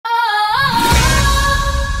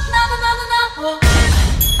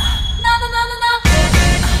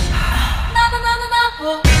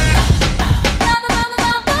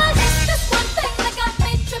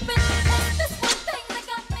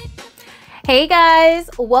Hey guys,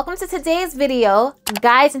 welcome to today's video.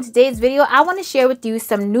 Guys, in today's video, I want to share with you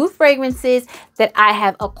some new fragrances that I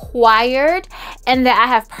have acquired and that I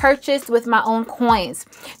have purchased with my own coins.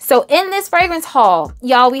 So in this fragrance haul,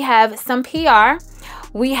 y'all, we have some PR,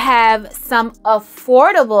 we have some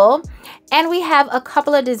affordable, and we have a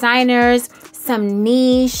couple of designers, some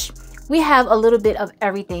niche. We have a little bit of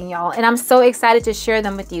everything, y'all, and I'm so excited to share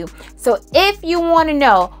them with you. So if you want to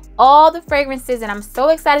know all the fragrances that I'm so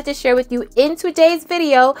excited to share with you in today's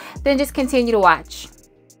video, then just continue to watch.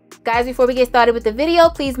 Guys, before we get started with the video,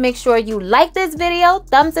 please make sure you like this video,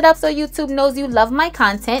 thumbs it up so YouTube knows you love my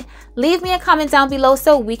content, leave me a comment down below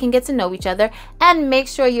so we can get to know each other, and make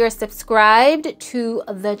sure you're subscribed to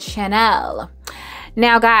the channel.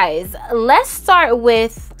 Now guys, let's start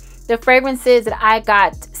with the fragrances that I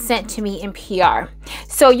got sent to me in PR.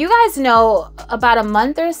 So you guys know, about a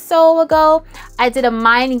month or so ago, I did a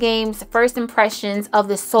Mind Games first impressions of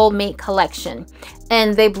the Soulmate collection,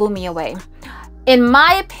 and they blew me away. In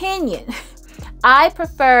my opinion, I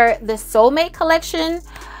prefer the Soulmate collection.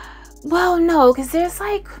 Well, no, because there's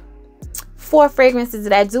like 4 fragrances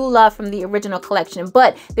that I do love from the original collection,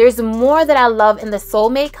 but there's more that I love in the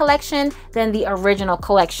Soulmate collection than the original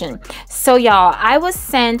collection. So y'all, I was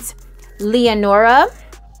sent Leonora,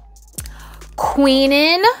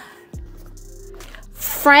 Queenin,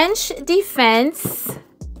 French Defense,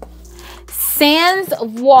 Sans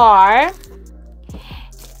Voir,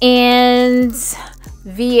 and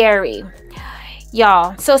Vieri.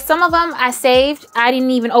 Y'all, so some of them I saved. I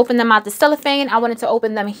didn't even open them out the cellophane. I wanted to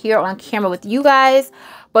open them here on camera with you guys.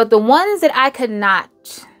 But the ones that I could not,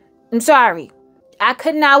 I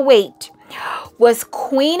could not wait, was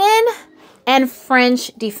Queenin and French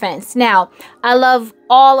Defense. Now, I love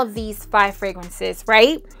all of these 5 fragrances,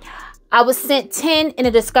 right? I was sent 10 in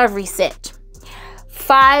a discovery set.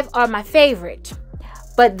 5 are my favorite.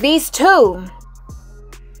 But these 2,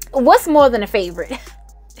 what's more than a favorite?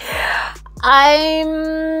 I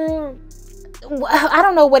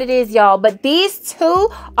don't know what it is, y'all, but these 2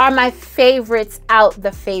 are my favorites out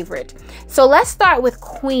the favorite. So let's start with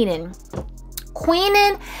Queenin.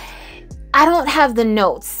 Queenin, I don't have the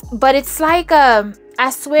notes, but it's like I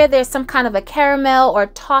swear there's some kind of a caramel or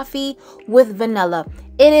toffee with vanilla.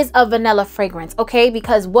 It is a vanilla fragrance, okay?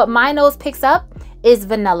 Because what my nose picks up is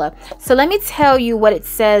vanilla. So let me tell you what it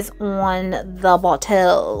says on the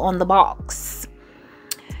bottle, on the box.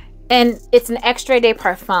 And it's an extrait de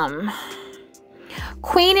parfum.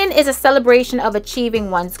 Queenin is a celebration of achieving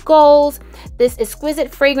one's goals. This exquisite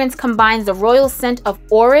fragrance combines the royal scent of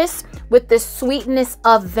orris with the sweetness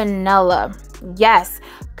of vanilla. Yes,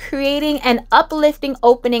 creating an uplifting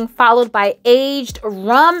opening followed by aged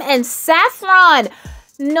rum and saffron.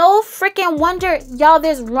 No freaking wonder, y'all,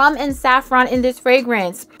 there's rum and saffron in this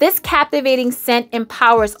fragrance. This captivating scent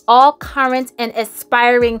empowers all current and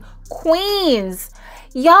aspiring queens.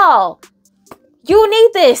 Y'all, you need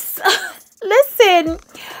this. Listen,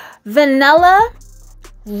 vanilla,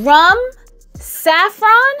 rum,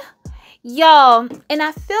 saffron, y'all, and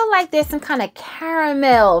I feel like there's some kind of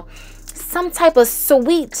caramel, some type of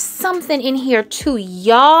sweet something in here too,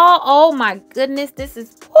 y'all. Oh my goodness, this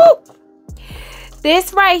is, whoo,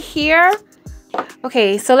 this right here.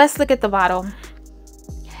 Okay, so let's look at the bottle.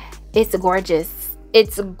 It's gorgeous.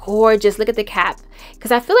 It's gorgeous. Look at the cap,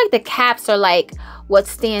 because I feel like the caps are like what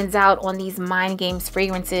stands out on these Mind Games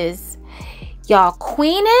fragrances. Y'all,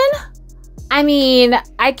 Queenin, I mean,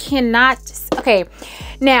 I cannot. Okay,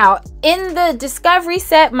 now in the discovery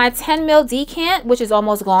set, my 10 ml decant, which is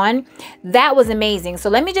almost gone, that was amazing. So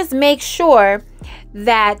let me just make sure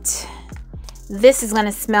that this is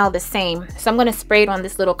gonna smell the same. So I'm gonna spray it on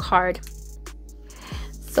this little card.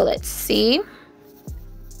 So let's see.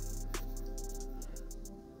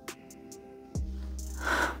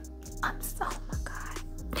 Oh my God,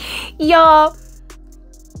 y'all.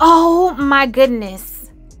 Oh my goodness,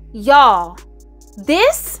 y'all,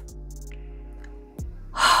 this,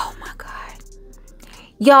 oh my God,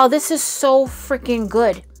 y'all, this is so freaking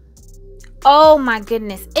good. Oh my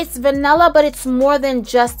goodness, it's vanilla, but it's more than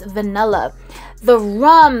just vanilla. The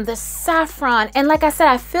rum, the saffron, and like I said,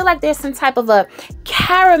 I feel like there's some type of a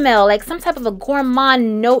caramel, like some type of a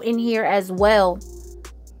gourmand note in here as well.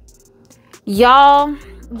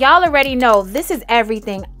 Y'all already know this is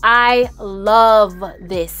everything. I love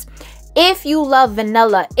this. If you love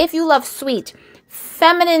vanilla, if you love sweet,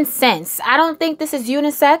 feminine scents, I don't think this is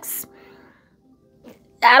unisex.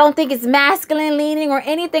 I don't think it's masculine leaning or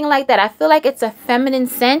anything like that. I feel like it's a feminine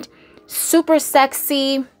scent, super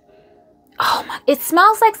sexy. Oh my, it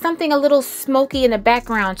smells like something a little smoky in the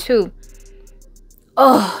background too.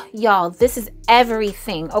 Oh, y'all, this is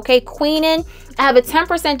everything. Okay, Queenin, I have a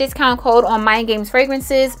 10% discount code on Mind Games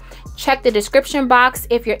fragrances. Check the description box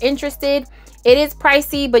if you're interested. It is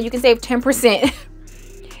pricey, but you can save 10%.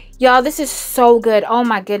 Y'all, this is so good. Oh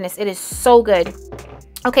my goodness, it is so good.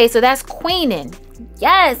 Okay, so that's Queenin.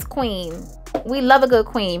 Yes, queen. We love a good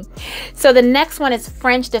queen. So the next one is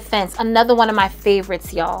French Defense. Another one of my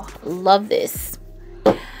favorites, y'all. Love this.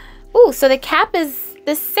 Ooh, so the cap is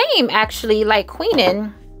the same actually like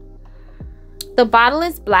Queenin. The bottle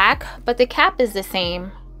is black, but the cap is the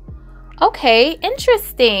same. Okay,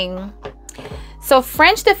 interesting. So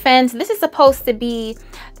French Defense, this is supposed to be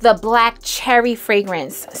the black cherry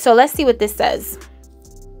fragrance. So let's see what this says.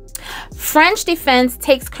 French Defense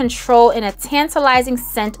takes control in a tantalizing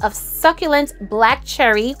scent of succulent black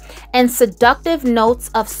cherry and seductive notes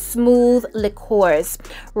of smooth liqueurs.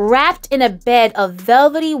 Wrapped in a bed of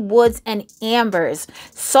velvety woods and ambers,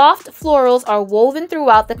 soft florals are woven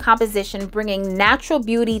throughout the composition, bringing natural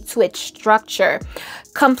beauty to its structure.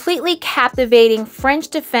 Completely captivating, French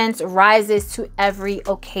Defense rises to every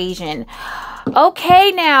occasion.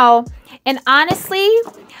 Okay, now, and honestly,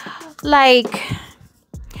 like,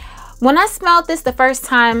 when I smelled this the first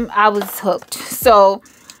time, I was hooked. So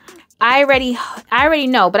I already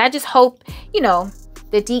know, but I just hope, you know,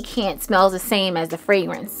 the decant smells the same as the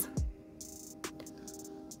fragrance.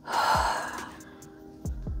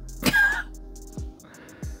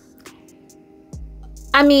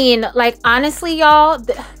 I mean, like, honestly, y'all,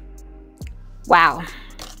 wow.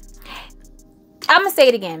 I'm gonna say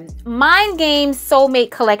it again. Mind Games Soulmate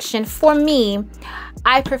Collection, for me,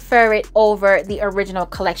 I prefer it over the original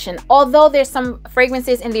collection. Although there's some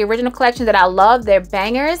fragrances in the original collection that I love, they're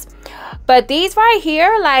bangers. But these right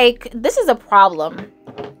here, like, this is a problem.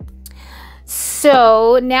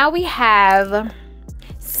 So now we have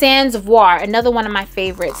Sans Voir, another one of my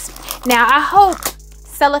favorites. Now I hope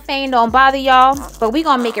cellophane don't bother y'all, but we're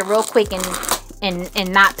gonna make it real quick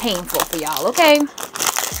and not painful for y'all, okay?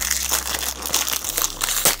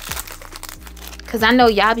 Because I know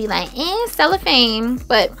y'all be like, cellophane,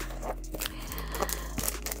 but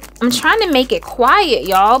I'm trying to make it quiet,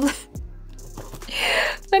 y'all.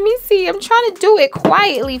 Let me see. I'm trying to do it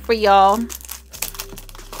quietly for y'all.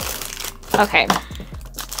 Okay.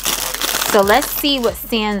 So let's see what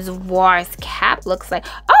Sans Voir's cap looks like.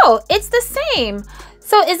 Oh, it's the same.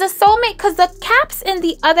 So is a Soulmate, because the caps in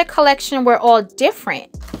the other collection were all different.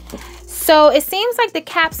 So it seems like the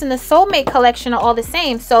caps in the Soulmate collection are all the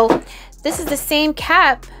same. So this is the same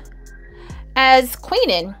cap as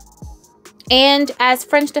Queenin and as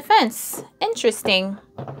French Defense. Interesting.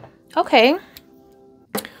 Okay.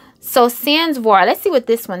 So Sans Voir. Let's see what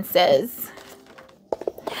this one says.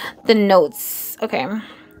 The notes. Okay.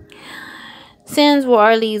 Sans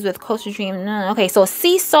Voir leaves with coastal dream. Okay, so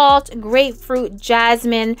sea salt, grapefruit,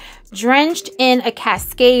 jasmine, drenched in a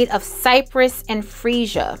cascade of cypress and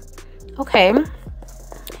freesia. Okay.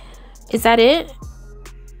 Is that it?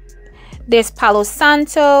 There's Palo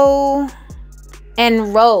Santo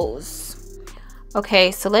and rose.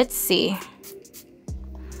 Okay, so let's see.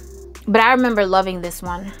 But I remember loving this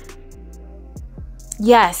one.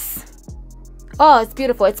 Yes. Oh, it's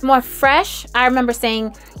beautiful. It's more fresh. I remember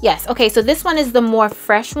saying yes. Okay, so this one is the more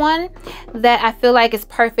fresh one that I feel like is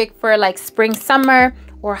perfect for like spring, summer,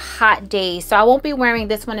 or hot days. So I won't be wearing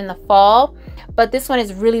this one in the fall, but this one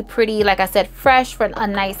is really pretty, like I said, fresh for a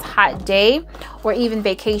nice hot day or even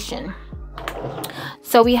vacation.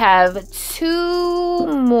 So we have two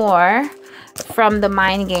more from the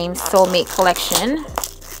Mind Games Soulmate collection.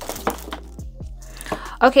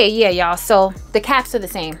 Okay, yeah, y'all, so the caps are the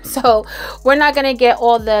same. So we're not gonna get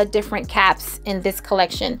all the different caps in this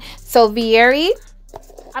collection. So Vieri,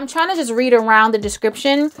 I'm trying to just read around the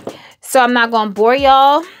description, so I'm not gonna bore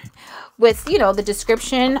y'all with, you know, the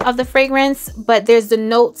description of the fragrance, but there's the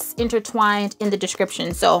notes intertwined in the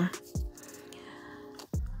description. So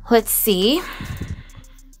let's see.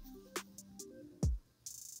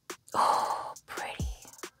 Oh, pretty.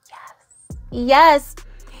 Yes. Yes.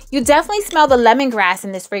 You definitely smell the lemongrass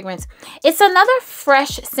in this fragrance. It's another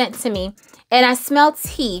fresh scent to me. And I smell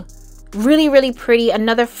tea. Really, really pretty.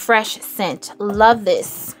 Another fresh scent. Love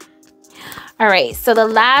this. All right. So the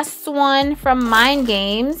last one from Mind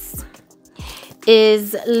Games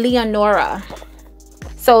is Leonora.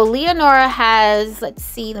 So Leonora has, let's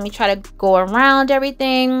see, let me try to go around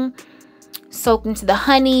everything. Soaked into the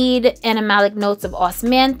honeyed animalic notes of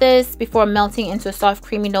osmanthus before melting into soft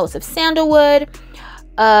creamy notes of sandalwood.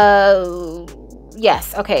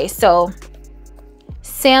 Yes, okay, so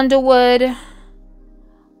sandalwood,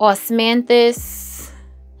 osmanthus,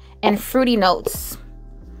 and fruity notes.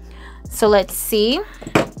 So let's see.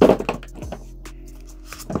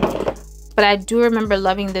 but I do remember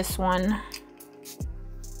loving this one.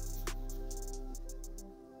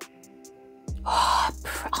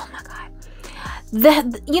 Oh my God.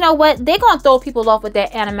 You know what? They're going to throw people off with their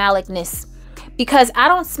animalicness, because I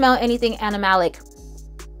don't smell anything animalic.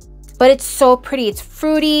 But it's so pretty. It's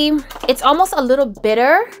fruity. It's almost a little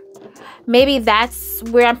bitter. Maybe that's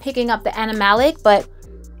where I'm picking up the animalic, but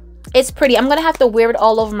it's pretty. I'm going to have to wear it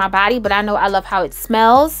all over my body, but I know I love how it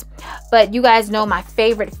smells. But you guys know my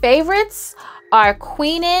favorites are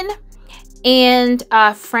Queenin and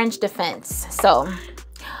French Defense. So,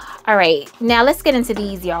 all right. Now, let's get into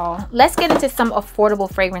these, y'all. Let's get into some affordable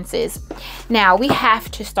fragrances. Now, we have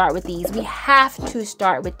to start with these. We have to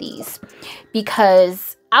start with these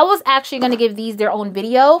because I was actually going to give these their own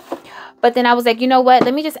video, but then I was like, you know what?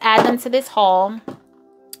 Let me just add them to this haul.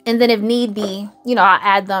 And then if need be, you know, I'll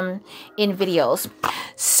add them in videos.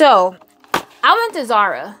 So I went to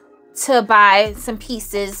ZARA to buy some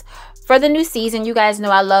pieces for the new season. You guys know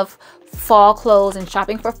I love fall clothes and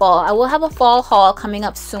shopping for fall. I will have a fall haul coming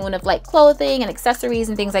up soon of like clothing and accessories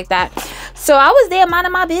and things like that. So I was there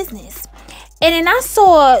minding my business. And then I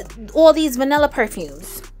saw all these vanilla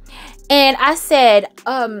perfumes. And I said,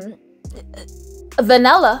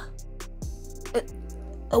 vanilla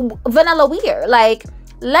weird. Like,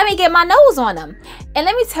 let me get my nose on them. And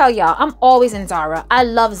let me tell y'all, I'm always in ZARA. I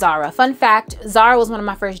love ZARA. Fun fact, ZARA was one of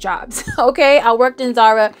my first jobs. Okay, I worked in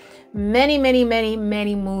ZARA many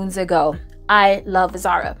moons ago. I love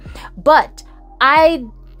ZARA. But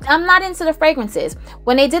I'm not into the fragrances.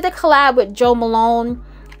 When they did the collab with Joe Malone,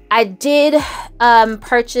 I did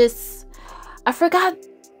purchase, I forgot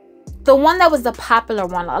the one that was the popular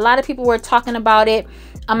one. A lot of people were talking about it.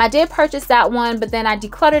 I did purchase that one, but then I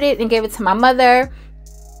decluttered it and gave it to my mother.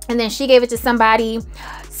 And then she gave it to somebody.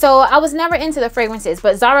 So I was never into the fragrances,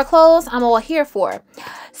 but ZARA clothes, I'm all here for.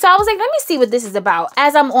 So I was like, let me see what this is about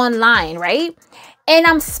as I'm online, right? And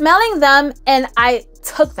I'm smelling them and I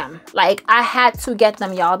took them. Like, I had to get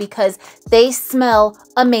them, y'all, because they smell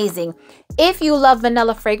amazing. If you love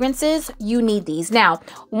vanilla fragrances, you need these. Now,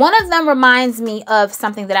 one of them reminds me of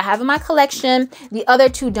something that I have in my collection. The other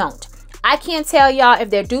two don't. I can't tell y'all if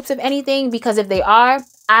they're dupes of anything, because if they are,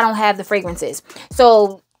 I don't have the fragrances.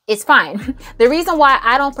 So it's fine. The reason why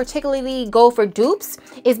I don't particularly go for dupes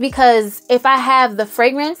is because if I have the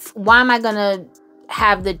fragrance, why am I gonna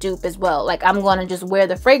have the dupe as well? Like, I'm gonna just wear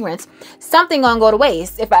the fragrance. Something gonna go to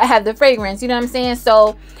waste if I have the fragrance, you know what I'm saying?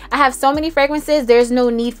 So I have so many fragrances, there's no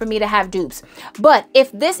need for me to have dupes. But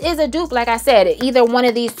if this is a dupe, like I said, either one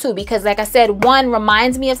of these two, because like I said, one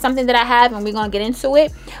reminds me of something that I have and we're gonna get into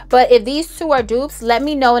it. But if these two are dupes, let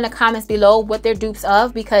me know in the comments below what they're dupes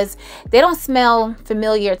of, because they don't smell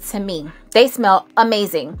familiar to me. They smell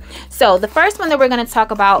amazing. So the first one that we're going to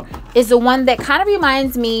talk about is the one that kind of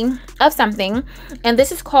reminds me of something, and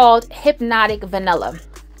this is called Hypnotic Vanilla.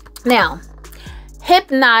 Now,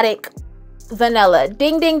 Hypnotic Vanilla,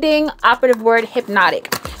 ding ding ding, operative word,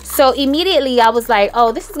 hypnotic. So immediately I was like,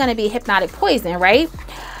 oh, this is going to be Hypnotic Poison, right?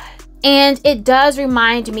 And it does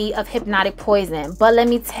remind me of Hypnotic Poison. But let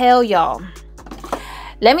me tell y'all,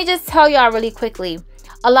 let me just tell y'all really quickly,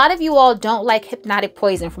 a lot of you all don't like Hypnotic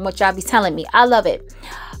Poison from what y'all be telling me. I love it.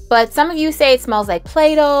 But some of you say it smells like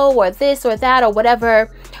Play-Doh or this or that or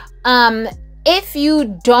whatever. If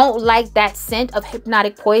you don't like that scent of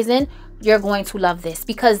Hypnotic Poison, you're going to love this,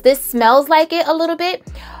 because this smells like it a little bit,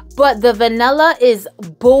 but the vanilla is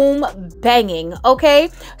boom banging,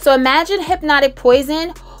 okay? So imagine Hypnotic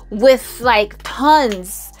Poison with like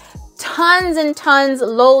tons and tons,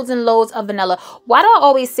 loads and loads of vanilla. Why do I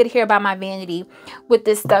always sit here by my vanity with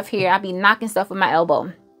this stuff here? I be knocking stuff with my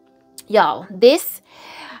elbow. Y'all, this,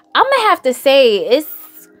 I'm gonna have to say, it's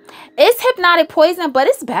Hypnotic Poison, but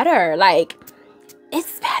it's better. Like,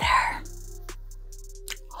 it's better.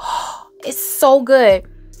 It's so good.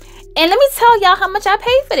 And let me tell y'all how much I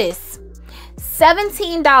paid for this.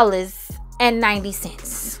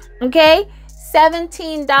 $17.90. Okay?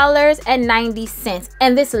 $17.90,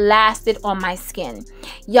 and this lasted on my skin.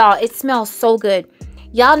 Y'all, it smells so good.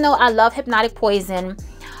 Y'all know I love Hypnotic Poison.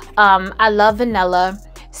 I love vanilla.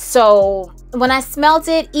 So when I smelled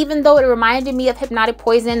it, even though it reminded me of Hypnotic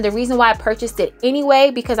Poison, the reason why I purchased it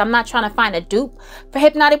anyway, because I'm not trying to find a dupe for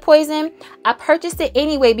Hypnotic Poison, I purchased it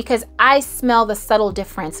anyway because I smell the subtle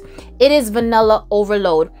difference. It is vanilla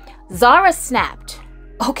overload. ZARA snapped.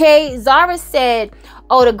 Okay, ZARA said,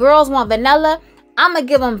 oh, the girls want vanilla, I'm gonna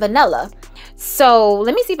give them vanilla. So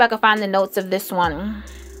let me see if I can find the notes of this one.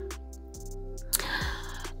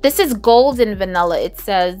 This is golden vanilla. It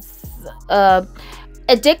says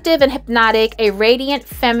addictive and hypnotic, a radiant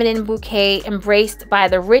feminine bouquet embraced by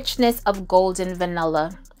the richness of golden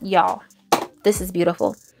vanilla. Y'all, this is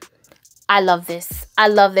beautiful. I love this. I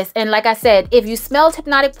love this. And like I said, if you smelled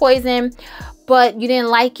Hypnotic Poison, but you didn't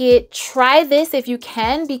like it, try this if you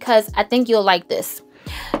can, because I think you'll like this.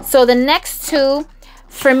 So the next two,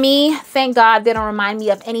 for me, thank God they don't remind me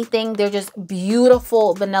of anything. They're just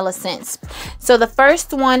beautiful vanilla scents. So the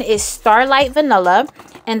first one is Starlight Vanilla,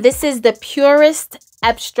 and this is the purest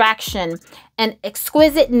abstraction, an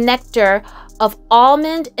exquisite nectar of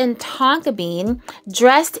almond and tonka bean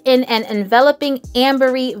dressed in an enveloping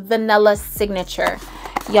ambery vanilla signature.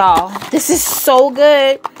 Y'all, this is so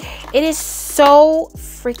good. It is so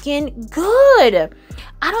freaking good.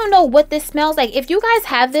 I don't know what this smells like. If you guys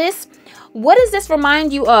have this, what does this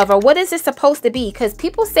remind you of, or what is this supposed to be? Because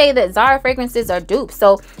people say that ZARA fragrances are dupes.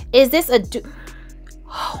 So is this a dupe?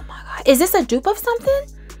 Oh my God. Is this a dupe of something?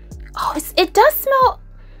 Oh, it does smell.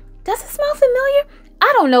 Does it smell familiar?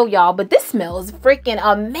 I don't know, y'all, but this smells freaking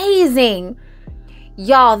amazing.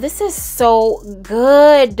 Y'all, this is so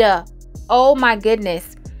good. Oh my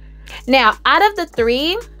goodness. Now, out of the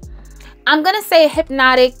three, I'm going to say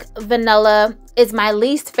Hypnotic Vanilla is my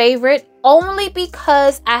least favorite, only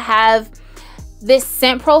because I have this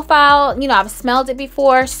scent profile. You know, I've smelled it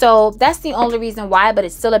before, so that's the only reason why, but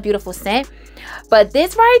it's still a beautiful scent. But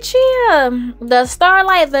this right here, the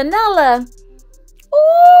Starlight Vanilla,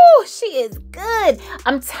 ooh, she is good.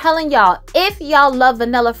 I'm telling y'all, if y'all love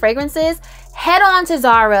vanilla fragrances, head on to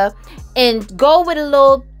ZARA and go with a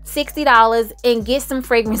little $60 and get some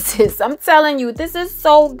fragrances. I'm telling you, this is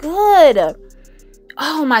so good.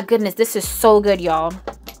 Oh my goodness, this is so good, y'all.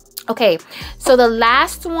 Okay, so the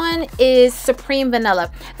last one is Supreme Vanilla.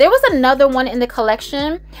 There was another one in the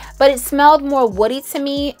collection, but it smelled more woody to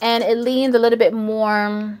me, and it leaned a little bit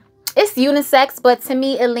more, it's unisex, but to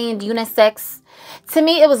me it leaned unisex. To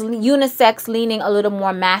me, it was unisex, leaning a little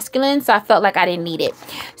more masculine, so I felt like I didn't need it.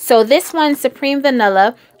 So this one, Supreme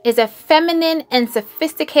Vanilla, is a feminine and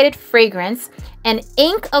sophisticated fragrance, an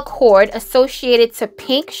ink accord associated to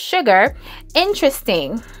pink sugar.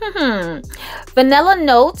 Interesting. Vanilla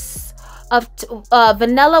notes of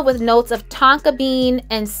vanilla with notes of tonka bean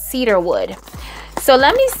and cedarwood. So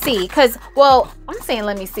let me see, because, well, I'm saying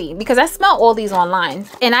let me see, because I smell all these online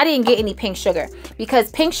and I didn't get any pink sugar,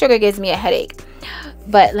 because pink sugar gives me a headache.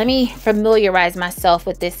 But let me familiarize myself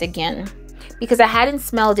with this again, because I hadn't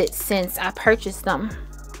smelled it since I purchased them.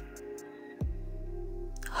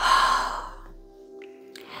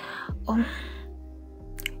 Oh.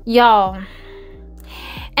 Y'all,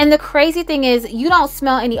 and the crazy thing is, you don't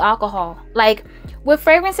smell any alcohol. Like with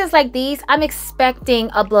fragrances like these, I'm expecting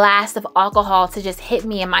a blast of alcohol to just hit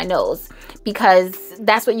me in my nose, because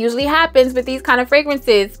that's what usually happens with these kind of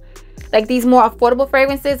fragrances. Like these more affordable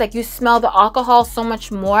fragrances, like you smell the alcohol so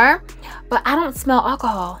much more, but I don't smell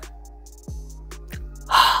alcohol.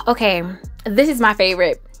 Okay, this is my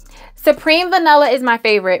favorite. Supreme Vanilla is my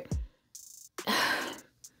favorite.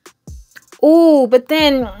 Ooh, but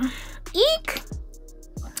then, eek.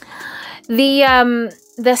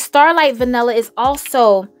 The Starlight Vanilla is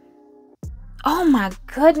also, oh my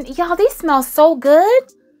goodness, y'all, these smell so good.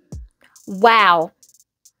 Wow.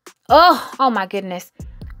 Oh my goodness.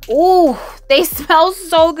 Ooh, they smell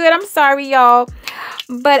so good. I'm sorry, y'all.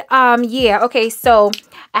 But yeah, okay, so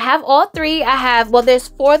I have all three. I have, well, there's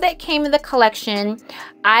 4 that came in the collection.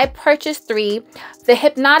 I purchased 3. The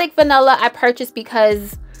Hypnotic Vanilla I purchased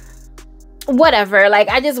because whatever, like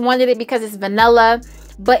I just wanted it because it's vanilla,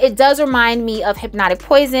 but it does remind me of Hypnotic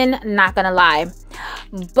Poison, not gonna lie.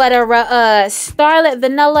 But a Starlight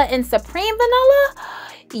Vanilla and Supreme Vanilla,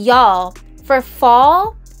 y'all, for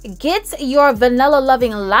fall, get your vanilla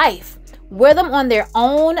loving life. Wear them on their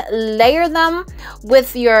own, layer them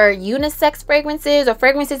with your unisex fragrances or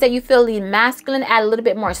fragrances that you feel lean masculine, add a little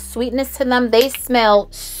bit more sweetness to them. They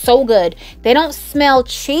smell so good. They don't smell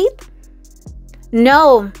cheap.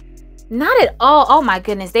 No, not at all. Oh my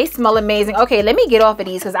goodness, they smell amazing. Okay, let me get off of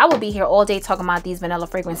these because I will be here all day talking about these vanilla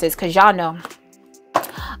fragrances, because y'all know.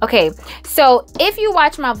 Okay, so if you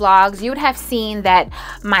watch my vlogs, you would have seen that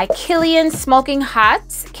my Kilian Smoking Hot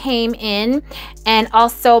came in, and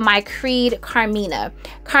also my Creed Carmina.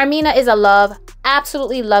 Carmina is a love.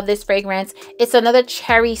 Absolutely love this fragrance. It's another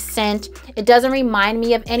cherry scent. It doesn't remind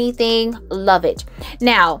me of anything. Love it.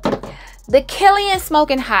 Now, the Kilian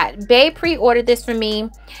Smoking Hot. Bae pre-ordered this for me,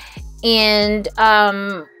 and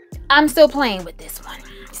I'm still playing with this one.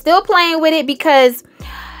 Still playing with it because,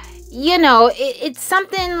 you know, it's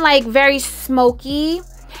something like very smoky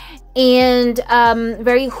and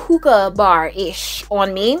very hookah bar-ish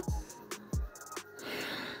on me.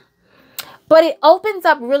 But it opens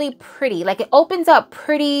up really pretty. Like, it opens up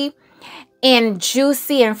pretty and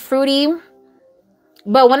juicy and fruity.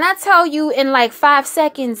 But when I tell you in like 5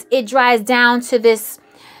 seconds, it dries down to this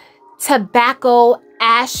tobacco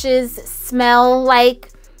ashes smell.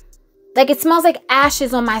 Like it smells like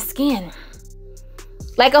ashes on my skin.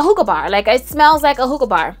 Like a hookah bar. Like it smells like a hookah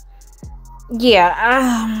bar.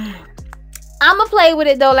 Yeah. I'm gonna play with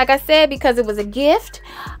it though, like I said, because it was a gift.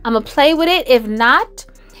 I'm gonna play with it. If not,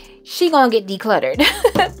 she gonna get decluttered.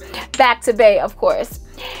 Back to Bay, of course.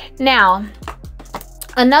 Now,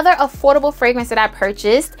 another affordable fragrance that I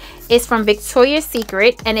purchased is from Victoria's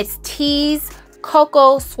Secret, and it's Tease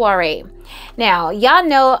Cocoa Soiree. Now, y'all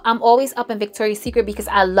know I'm always up in Victoria's Secret because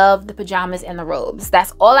I love the pajamas and the robes.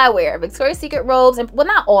 That's all I wear. Victoria's Secret robes, and well,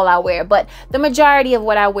 not all I wear, but the majority of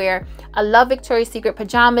what I wear. I love Victoria's Secret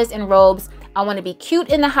pajamas and robes. I want to be cute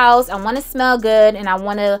in the house. I want to smell good, and I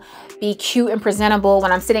want to be cute and presentable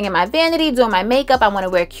when I'm sitting in my vanity doing my makeup. I want to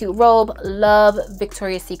wear a cute robe. Love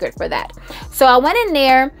Victoria's Secret for that. So I went in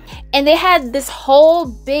there, and they had this whole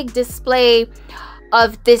big display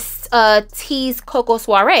of this Tease Cocoa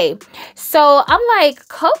Soiree. So I'm like,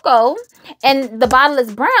 cocoa, and the bottle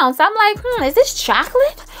is brown. So I'm like, is this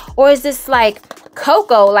chocolate, or is this like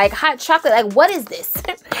cocoa, like hot chocolate? Like, what is this?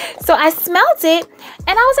 So I smelled it, and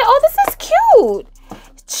I was like, oh, this is cute.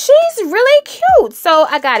 She's really cute. So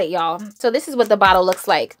I got it, y'all. So this is what the bottle looks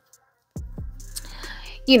like.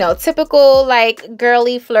 You know, typical like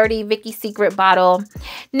girly, flirty Victoria's Secret bottle.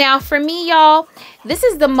 Now for me, y'all, this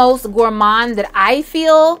is the most gourmand that I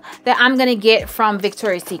feel that I'm gonna get from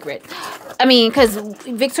Victoria's Secret. I mean, because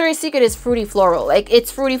Victoria's Secret is fruity floral. Like,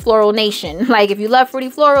 it's fruity floral nation. Like, if you love fruity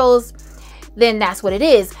florals, then that's what it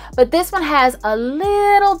is. But this one has a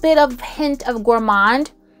little bit of hint of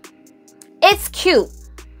gourmand. It's cute.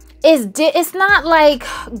 It's not like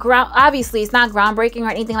obviously it's not groundbreaking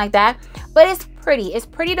or anything like that, but it's pretty. It's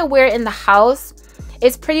pretty to wear in the house.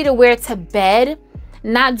 It's pretty to wear to bed.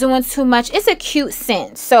 Not doing too much. It's a cute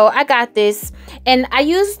scent. So I got this, and I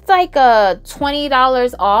used like a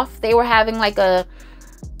 $20 off. They were having like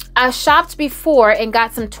I shopped before and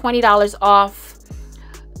got some $20 off.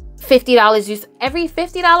 $50 use every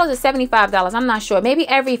 $50 or $75. I'm not sure. Maybe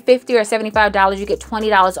every $50 or $75 you get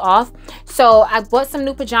 $20 off. So I bought some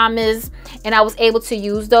new pajamas, and I was able to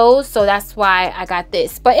use those. So that's why I got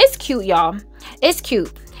this. But it's cute, y'all. It's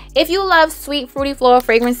cute. If you love sweet fruity floral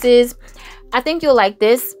fragrances, I think you'll like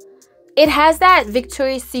this. It has that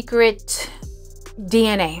Victoria's Secret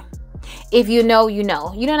DNA. If you know, you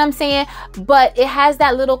know. You know what I'm saying? But it has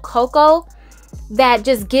that little cocoa that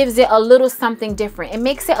just gives it a little something different. It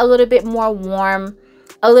makes it a little bit more warm,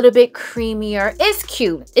 a little bit creamier. It's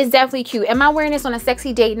cute. It's definitely cute. Am I wearing this on a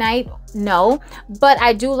sexy date night? No. But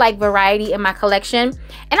I do like variety in my collection.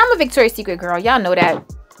 And I'm a Victoria's Secret girl. Y'all know that.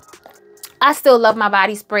 I still love my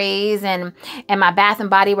body sprays and my Bath and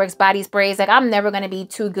Body Works body sprays. Like, I'm never going to be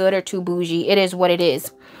too good or too bougie. It is what it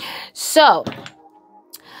is. So,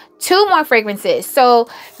 2 more fragrances. So,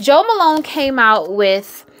 Jo Malone came out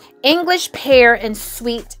with English Pear and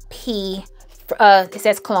Sweet Pea. It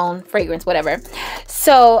says cologne, fragrance, whatever.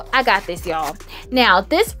 So, I got this, y'all. Now,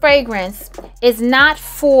 this fragrance is not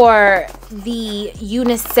for the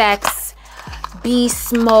unisex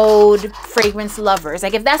beast mode fragrance lovers.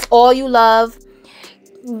 Like, if that's all you love,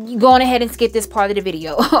 you go on ahead and skip this part of the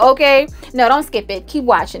video. Okay, no, don't skip it, keep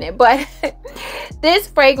watching it. But this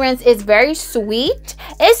fragrance is very sweet.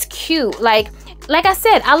 It's cute. Like I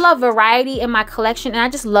said, I love variety in my collection, and I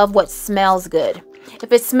just love what smells good.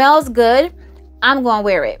 If it smells good, I'm gonna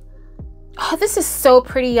wear it. Oh, this is so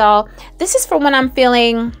pretty, y'all. This is for when I'm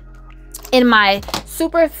feeling in my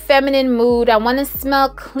super feminine mood. I want to smell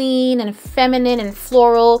clean and feminine and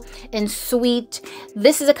floral and sweet.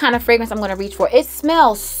 This is the kind of fragrance I'm going to reach for. It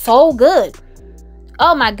smells so good.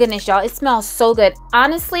 Oh my goodness, y'all. It smells so good.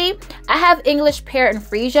 Honestly, I have English Pear and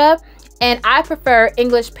Freesia, and I prefer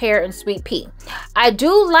English Pear and Sweet Pea. I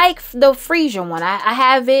do like the Freesia one. I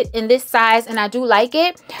have it in this size, and I do like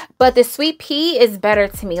it, but the Sweet Pea is better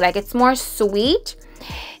to me. Like, it's more sweet.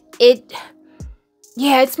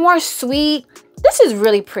 Yeah, it's more sweet. This is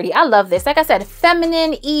really pretty. I love this. Like I said,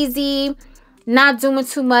 feminine, easy, not doing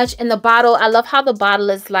too much. In the bottle, I love how the bottle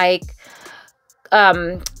is like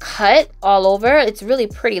cut all over. It's really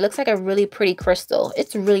pretty. Looks like a really pretty crystal.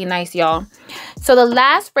 It's really nice, y'all. So the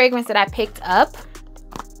last fragrance that I picked up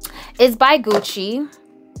is by Gucci.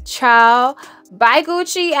 Ciao. By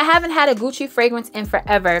Gucci. I haven't had a Gucci fragrance in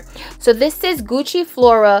forever. So this is Gucci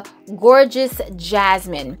Flora Gorgeous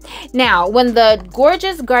Jasmine. Now, when the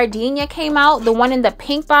Gorgeous Gardenia came out, the one in the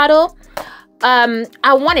pink bottle,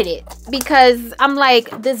 I wanted it because I'm like,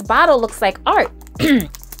 this bottle looks like art.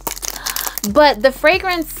 But the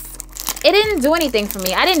fragrance, it didn't do anything for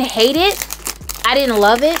me. I didn't hate it. I didn't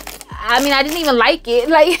love it. I mean, I didn't even like it.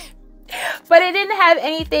 Like, but it didn't have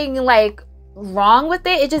anything like wrong with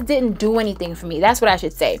it. It just didn't do anything for me. That's what I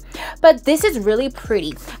should say. But this is really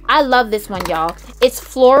pretty. I love this one, y'all. It's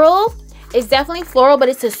floral. It's definitely floral, but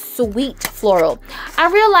it's a sweet floral. I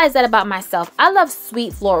realized that about myself. I love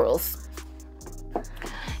sweet florals.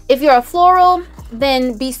 If you're a floral,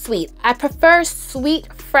 then be sweet. I prefer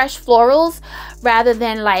sweet, fresh florals rather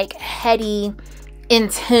than like heady,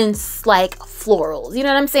 intense like florals. You know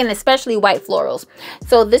what I'm saying? Especially white florals.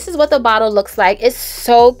 So this is what the bottle looks like. It's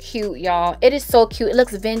so cute, y'all. It is so cute. It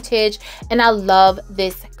looks vintage and I love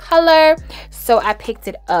this color. So I picked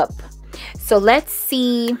it up. So let's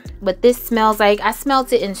see what this smells like. I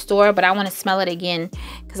smelled it in store, but I want to smell it again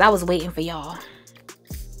because I was waiting for y'all.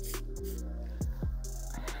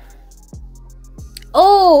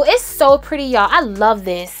 Oh, it's so pretty, y'all. I love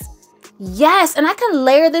this. Yes, and I can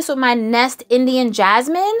layer this with my Nest Indian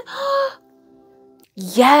Jasmine.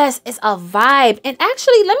 Yes, it's a vibe. And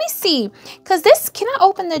actually, let me see, because this, can I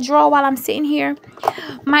open the drawer while I'm sitting here?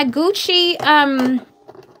 My Gucci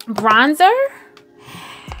bronzer.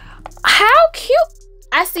 How cute.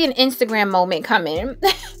 I see an Instagram moment coming.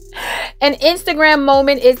 An Instagram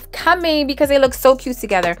moment is coming because they look so cute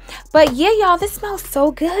together. But yeah, y'all, this smells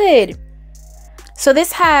so good. So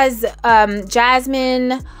this has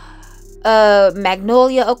jasmine,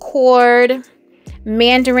 magnolia accord,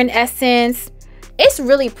 mandarin essence. It's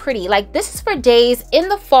really pretty. Like, this is for days in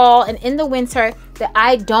the fall and in the winter that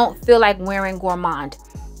I don't feel like wearing gourmand.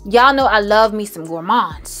 Y'all know I love me some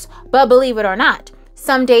gourmands, but believe it or not,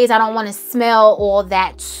 some days I don't want to smell all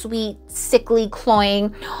that sweet, sickly,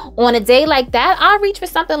 cloying. On a day like that, I'll reach for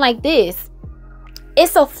something like this.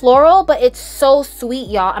 It's a floral, but it's so sweet,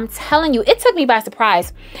 y'all. I'm telling you, it took me by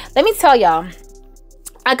surprise. Let me tell y'all,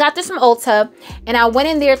 I got this from Ulta and I went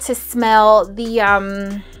in there to smell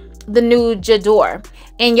the new J'adore.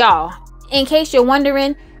 And y'all, in case you're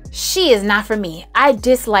wondering, she is not for me. I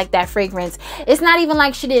dislike that fragrance. It's not even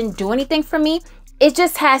like she didn't do anything for me. It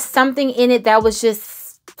just has something in it that was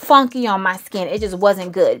just funky on my skin. It just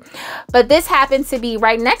wasn't good. But this happened to be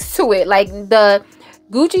right next to it. Like, the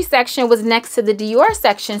Gucci section was next to the Dior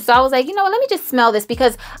section. So I was like, you know what, let me just smell this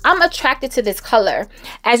because I'm attracted to this color.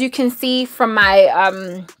 As you can see from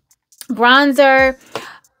my bronzer,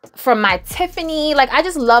 from my Tiffany, like, I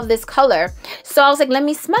just love this color. So I was like, let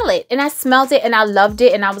me smell it. And I smelled it and I loved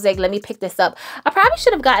it. And I was like, let me pick this up. I probably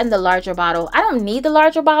should have gotten the larger bottle. I don't need the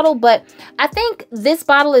larger bottle, but I think this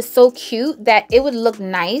bottle is so cute that it would look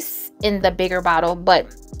nice in the bigger bottle.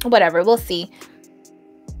 But whatever, we'll see.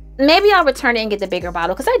 Maybe I'll return it and get the bigger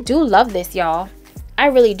bottle because I do love this, y'all. I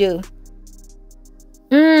really do.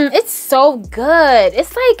 It's so good.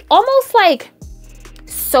 It's like almost like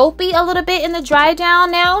soapy a little bit in the dry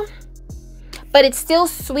down now, but it's still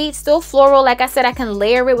sweet, still floral. Like I said, I can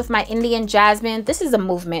layer it with my Indian Jasmine. This is a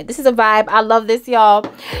movement. This is a vibe. I love this, y'all.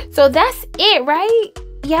 So that's it, right?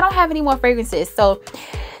 Yeah, I don't have any more fragrances. So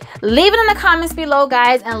leave it in the comments below,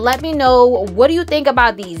 guys, and let me know, what do you think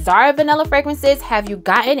about these ZARA vanilla fragrances? Have you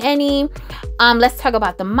gotten any? Let's talk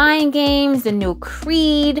about the Mind Games, the new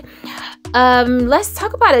Creed. Let's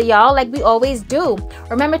talk about it, y'all, like we always do.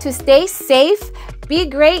 Remember to stay safe, be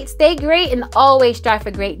great, stay great, and always strive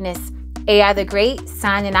for greatness. AI the Great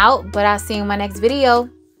signing out, but I'll see you in my next video.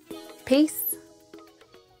 Peace.